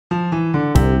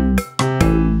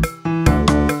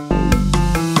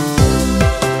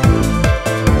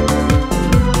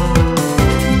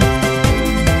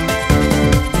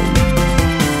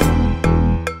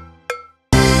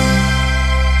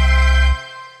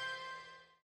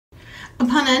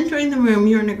Upon entering the room,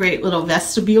 you're in a great little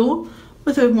vestibule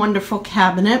with a wonderful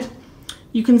cabinet.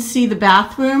 You can see the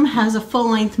bathroom has a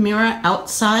full-length mirror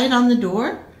outside on the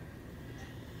door.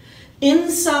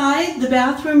 Inside, the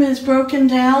bathroom is broken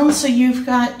down, so you've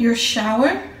got your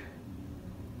shower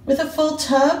with a full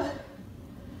tub,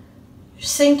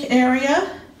 sink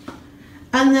area,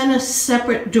 and then a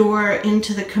separate door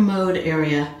into the commode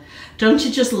area. Don't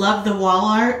you just love the wall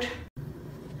art?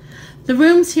 The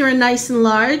rooms here are nice and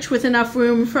large with enough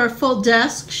room for a full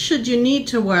desk should you need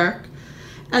to work,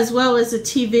 as well as a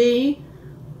TV,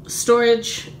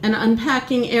 storage, an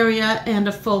unpacking area, and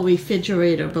a full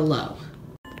refrigerator below.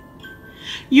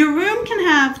 Your room can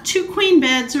have 2 queen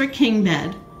beds or a king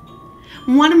bed.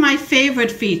 One of my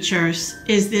favorite features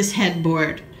is this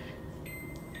headboard.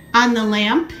 On the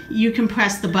lamp, you can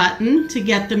press the button to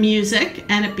get the music,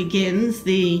 and it begins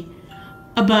the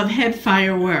above head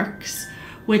fireworks,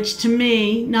 which to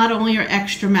me not only are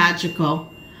extra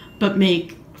magical, but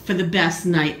make for the best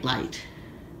night light.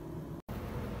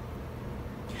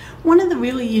 One of the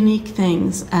really unique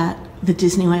things at the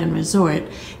Disneyland Resort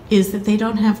is that they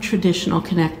don't have traditional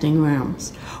connecting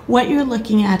rooms. What you're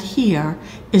looking at here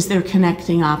is their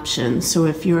connecting options. So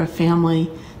if you're a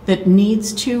family that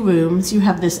needs 2 rooms, you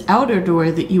have this outer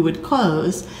door that you would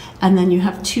close, and then you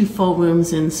have 2 full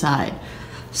rooms inside.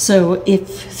 So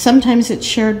if sometimes it's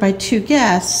shared by 2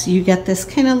 guests, you get this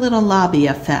kind of little lobby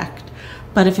effect.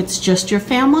 But if it's just your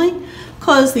family,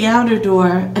 close the outer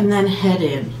door and then head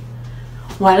in.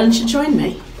 Why don't you join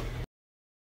me?